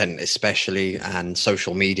content, especially, and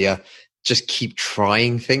social media. Just keep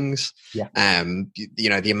trying things. Yeah.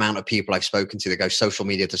 The amount of people I've spoken to that go, social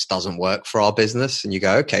media just doesn't work for our business. And you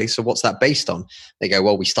go, okay, so what's that based on? They go,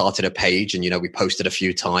 well, we started a page and, we posted a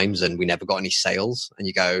few times and we never got any sales. And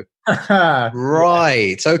you go,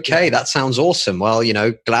 right. Okay. That sounds awesome. Well,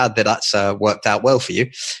 glad that that's worked out well for you.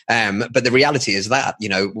 But the reality is that,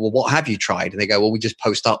 well, what have you tried? And they go, well, we just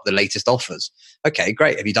post up the latest offers. Okay,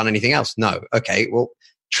 great. Have you done anything else? No. Okay. Well,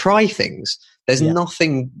 try things. There's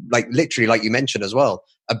nothing, literally, like you mentioned as well,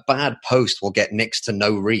 a bad post will get next to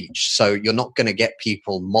no reach. So you're not going to get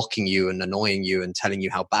people mocking you and annoying you and telling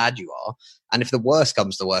you how bad you are. And if the worst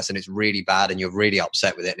comes to worst and it's really bad and you're really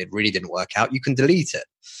upset with it and it really didn't work out, you can delete it.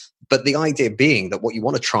 But the idea being that what you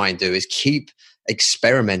want to try and do is keep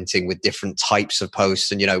experimenting with different types of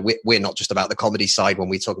posts. And, we're not just about the comedy side when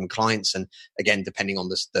we're talking clients. And again, depending on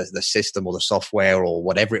the system or the software or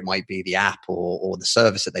whatever it might be, the app or the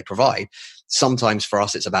service that they provide, sometimes for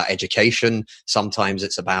us, it's about education. Sometimes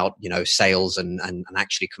it's about, sales and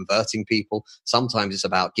actually converting people. Sometimes it's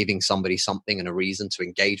about giving somebody something and a reason to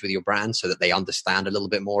engage with your brand so that they understand a little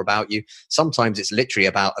bit more about you. Sometimes it's literally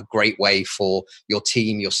about a great way for your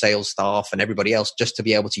team, your sales staff and everybody else just to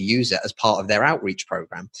be able to use it as part of their outreach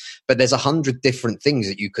program. But there's 100 different things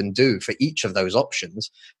that you can do for each of those options.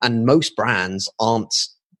 And most brands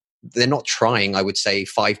they're not trying, I would say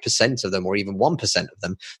 5% of them or even 1% of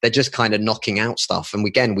them. They're just kind of knocking out stuff. And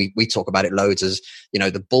again, we talk about it loads as,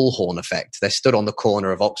 the bullhorn effect. They're stood on the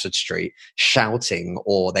corner of Oxford Street shouting,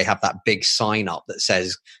 or they have that big sign up that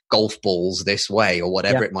says golf balls this way or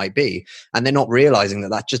whatever it might be. And they're not realizing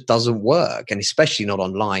that just doesn't work. And especially not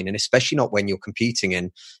online, and especially not when you're competing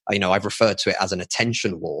in, I've referred to it as an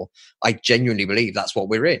attention war. I genuinely believe that's what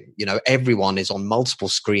we're in. Everyone is on multiple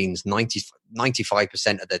screens 95%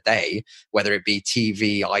 of the day, whether it be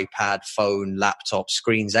TV, iPad, phone, laptop,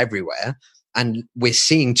 screens everywhere. And we're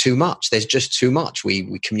seeing too much. There's just too much.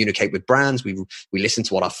 We communicate with brands. We listen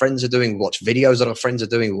to what our friends are doing. We watch videos that our friends are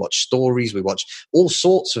doing. We watch stories. We watch all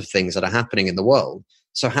sorts of things that are happening in the world.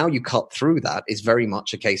 So how you cut through that is very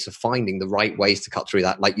much a case of finding the right ways to cut through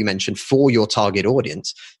that, like you mentioned, for your target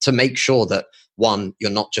audience, to make sure that, one,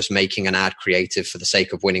 you're not just making an ad creative for the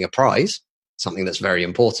sake of winning a prize. something that's very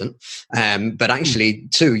important. But actually,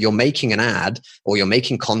 two, you're making an ad, or you're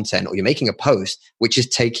making content, or you're making a post, which is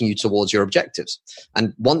taking you towards your objectives.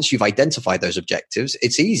 And once you've identified those objectives,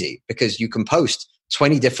 it's easy because you can post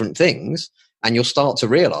 20 different things, and you'll start to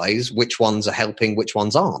realize which ones are helping, which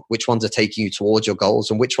ones aren't, which ones are taking you towards your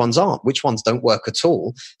goals, and which ones aren't, which ones don't work at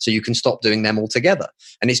all. So you can stop doing them altogether.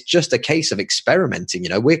 And it's just a case of experimenting.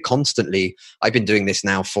 We're constantly, I've been doing this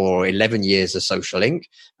now for 11 years as Social Inc.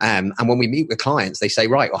 And when we meet with clients, they say,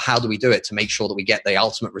 right, well, how do we do it to make sure that we get the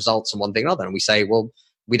ultimate results and one thing or other? And we say, well,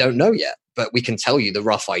 we don't know yet, but we can tell you the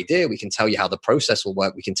rough idea. We can tell you how the process will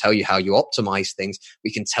work. We can tell you how you optimize things.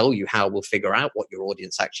 We can tell you how we'll figure out what your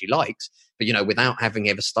audience actually likes. But, without having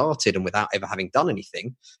ever started and without ever having done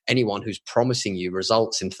anything, anyone who's promising you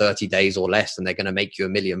results in 30 days or less and they're going to make you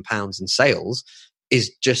 £1 million in sales is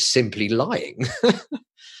just simply lying.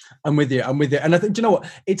 I'm with you. And I think, do you know what?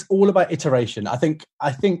 It's all about iteration. I think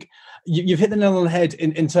you've hit the nail on the head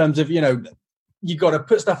in terms of, you got to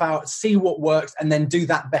put stuff out, see what works, and then do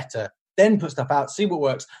that better. Then put stuff out, see what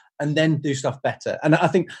works, and then do stuff better. And I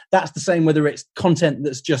think that's the same whether it's content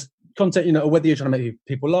that's just content, or whether you're trying to make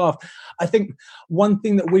people laugh. I think one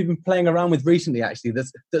thing that we've been playing around with recently, actually,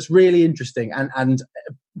 that's really interesting and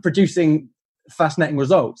producing fascinating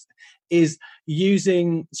results is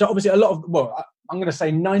using. So obviously, I'm going to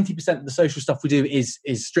say 90% of the social stuff we do is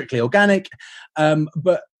strictly organic,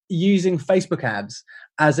 but using Facebook ads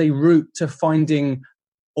as a route to finding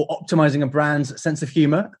or optimizing a brand's sense of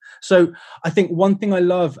humor. So I think one thing I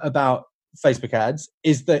love about Facebook ads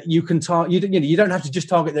is that you can you don't have to just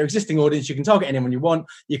target their existing audience. You can target anyone you want.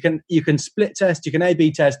 You can split test, you can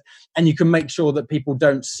A/B test, and you can make sure that people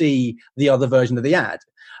don't see the other version of the ad.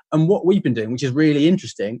 And what we've been doing, which is really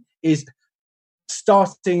interesting, is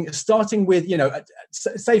starting with,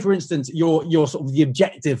 say for instance, your sort of the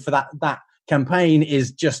objective for that campaign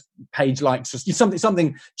is just page likes, just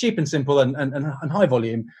something cheap and simple and high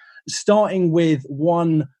volume. Starting with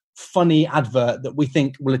one funny advert that we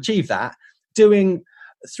think will achieve that, doing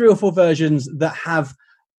 3 or 4 versions that have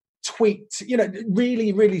tweaked,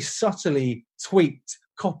 really, really subtly tweaked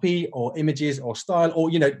copy or images or style,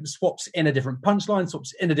 or swaps in a different punchline,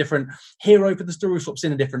 swaps in a different hero for the story, swaps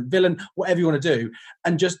in a different villain, whatever you want to do.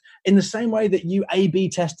 And just in the same way that you A/B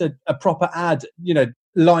tested a proper ad,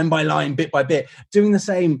 line by line, bit by bit, doing the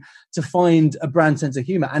same to find a brand sense of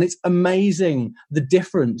humor. And it's amazing the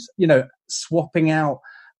difference, swapping out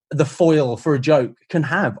the foil for a joke can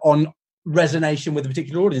have on resonation with a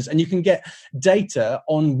particular audience. And you can get data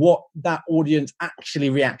on what that audience actually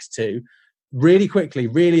reacts to really quickly,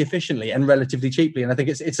 really efficiently, and relatively cheaply. And I think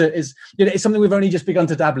it's something we've only just begun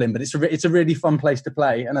to dabble in, but it's a really fun place to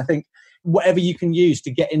play. And I think whatever you can use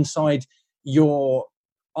to get inside your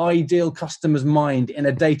ideal customer's mind in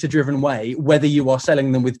a data-driven way, whether you are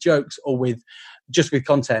selling them with jokes or with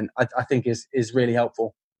content, I think is really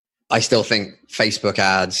helpful. I still think Facebook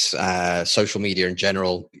ads, social media in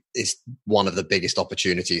general, is one of the biggest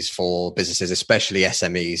opportunities for businesses, especially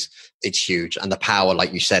SMEs. It's huge. And the power,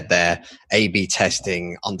 like you said there, A/B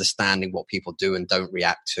testing, understanding what people do and don't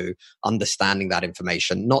react to, understanding that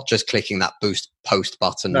information, not just clicking that boost post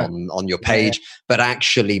button on your page, but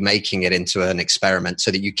actually making it into an experiment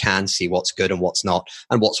so that you can see what's good and what's not,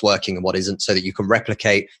 and what's working and what isn't, so that you can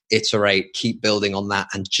replicate, iterate, keep building on that,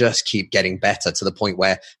 and just keep getting better to the point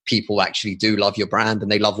where people actually do love your brand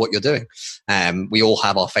and they love what you're doing. We all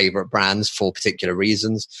have our favorite brands for particular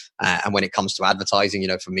reasons. And when it comes to advertising,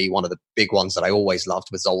 for me, one of the big ones that I always loved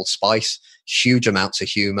was Old Spice. Huge amounts of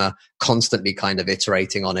humor, constantly kind of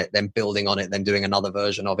iterating on it, then building on it, then doing another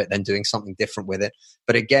version of it, then doing something different with it.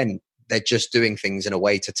 But again, they're just doing things in a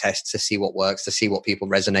way to test, to see what works, to see what people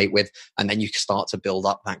resonate with. And then you start to build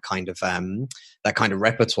up that kind of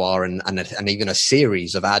repertoire and even a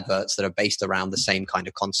series of adverts that are based around the same kind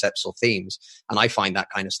of concepts or themes. And I find that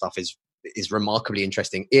kind of stuff is remarkably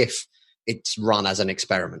interesting if it's run as an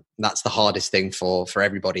experiment. That's the hardest thing for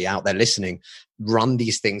everybody out there listening. Run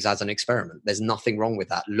these things as an experiment. There's nothing wrong with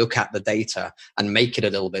that. Look at the data and make it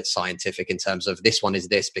a little bit scientific in terms of this one is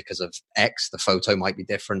this because of X. The photo might be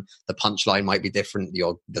different. The punchline might be different.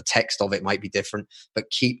 The text of it might be different,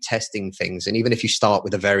 but keep testing things. And even if you start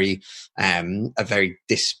with a very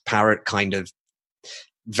disparate kind of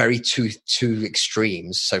very two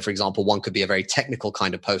extremes. So for example, one could be a very technical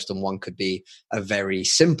kind of post and one could be a very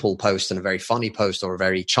simple post and a very funny post or a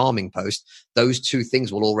very charming post. Those two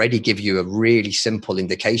things will already give you a really simple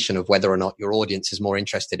indication of whether or not your audience is more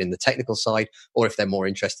interested in the technical side or if they're more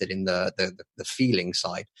interested in the feeling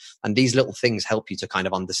side. And these little things help you to kind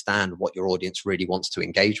of understand what your audience really wants to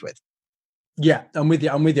engage with. Yeah, I'm with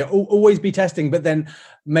you. Always be testing, but then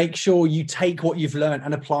make sure you take what you've learned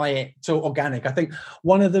and apply it to organic. I think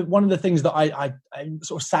one of the things that I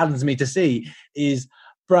sort of saddens me to see is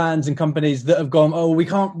brands and companies that have gone, oh, we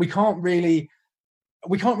can't really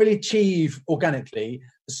achieve organically,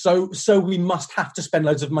 so we must have to spend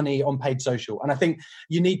loads of money on paid social. And I think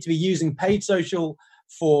you need to be using paid social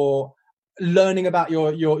for learning about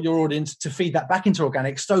your audience to feed that back into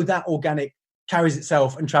organic, so that organic carries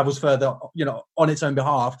itself and travels further, on its own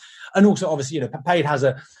behalf. And also, obviously, paid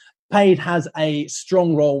has a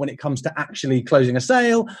strong role when it comes to actually closing a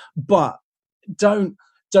sale. But don't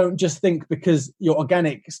just think because your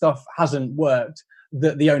organic stuff hasn't worked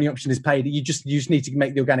that the only option is paid. You just need to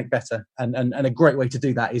make the organic better, and a great way to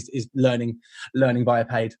do that is learning via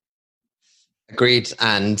paid. Agreed.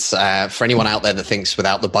 And for anyone out there that thinks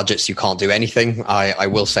without the budgets you can't do anything, I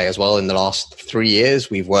will say as well, in the last 3 years,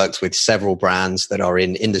 we've worked with several brands that are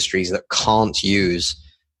in industries that can't use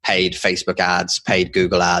paid Facebook ads, paid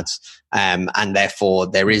Google ads. And therefore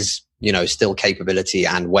there is, still capability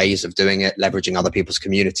and ways of doing it, leveraging other people's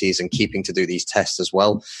communities and keeping to do these tests as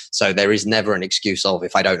well. So there is never an excuse of,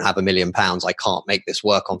 if I don't have £1 million, I can't make this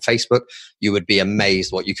work on Facebook. You would be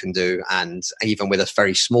amazed what you can do. And even with a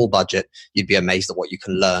very small budget, you'd be amazed at what you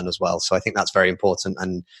can learn as well. So I think that's very important.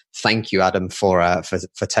 And thank you, Adam, for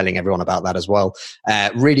telling everyone about that as well.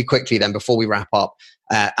 Really quickly then, before we wrap up,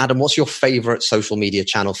 Adam, what's your favorite social media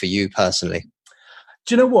channel for you personally?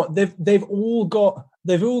 Do you know what? They've all got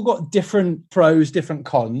different pros, different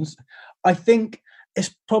cons. I think it's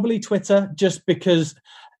probably Twitter, just because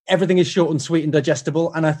everything is short and sweet and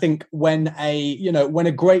digestible. And I think when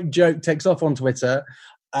a great joke takes off on Twitter,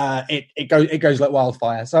 it goes like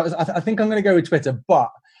wildfire. So I think I'm going to go with Twitter. But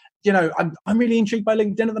I'm really intrigued by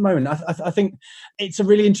LinkedIn at the moment. I think it's a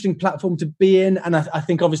really interesting platform to be in, and I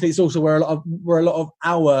think obviously it's also where a lot of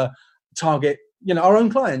our target, our own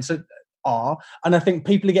clients are, and I think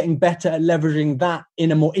people are getting better at leveraging that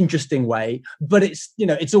in a more interesting way. But it's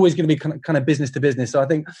always going to be kind of business to business. So I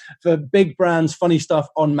think for big brands, funny stuff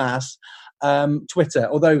en masse, Twitter.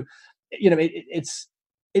 Although it's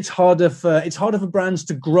harder for brands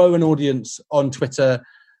to grow an audience on Twitter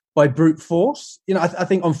by brute force. I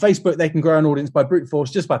think on Facebook they can grow an audience by brute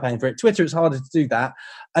force just by paying for it. Twitter, it's harder to do that,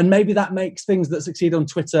 and maybe that makes things that succeed on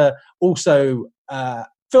Twitter also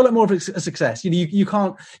feel like more of a success. You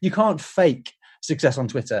can't fake success on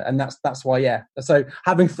Twitter, and that's why. Yeah. So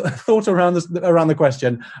having thought around the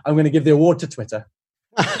question, I'm going to give the award to Twitter.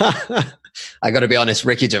 I got to be honest,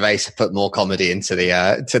 Ricky Gervais put more comedy into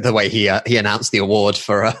the way he announced the award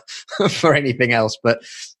for anything else. But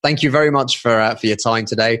thank you very much for your time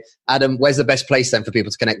today, Adam. Where's the best place then for people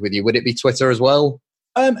to connect with you? Would it be Twitter as well?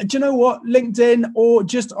 Do you know what? LinkedIn, or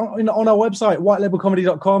just on our website,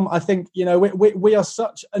 whitelabelcomedy.com. I think, we are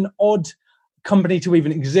such an odd company to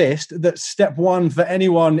even exist that step one for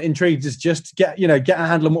anyone intrigued is just get a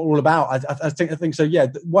handle on what we're all about. I think so. Yeah,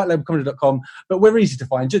 whitelabelcomedy.com. But we're easy to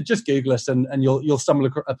find. Just Google us and you'll stumble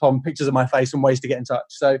upon pictures of my face and ways to get in touch.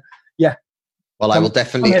 So yeah. Well, I will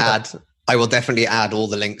definitely add all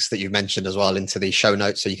the links that you've mentioned as well into the show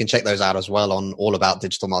notes. So you can check those out as well on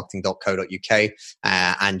allaboutdigitalmarketing.co.uk.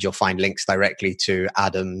 And you'll find links directly to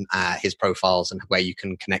Adam, his profiles, and where you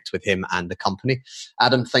can connect with him and the company.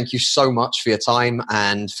 Adam, thank you so much for your time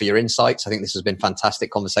and for your insights. I think this has been a fantastic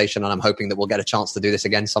conversation, and I'm hoping that we'll get a chance to do this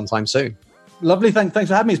again sometime soon. Lovely. Thanks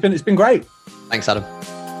for having me. It's been great. Thanks, Adam.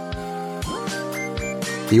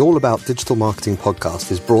 The All About Digital Marketing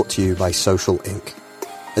podcast is brought to you by Social Inc.,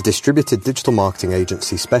 a distributed digital marketing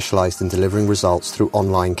agency specialized in delivering results through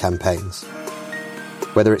online campaigns.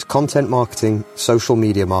 Whether it's content marketing, social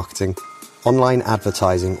media marketing, online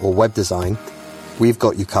advertising, or web design, we've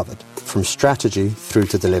got you covered, from strategy through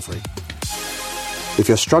to delivery. If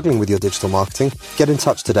you're struggling with your digital marketing, get in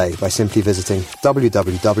touch today by simply visiting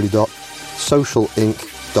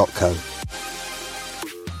www.socialinc.co.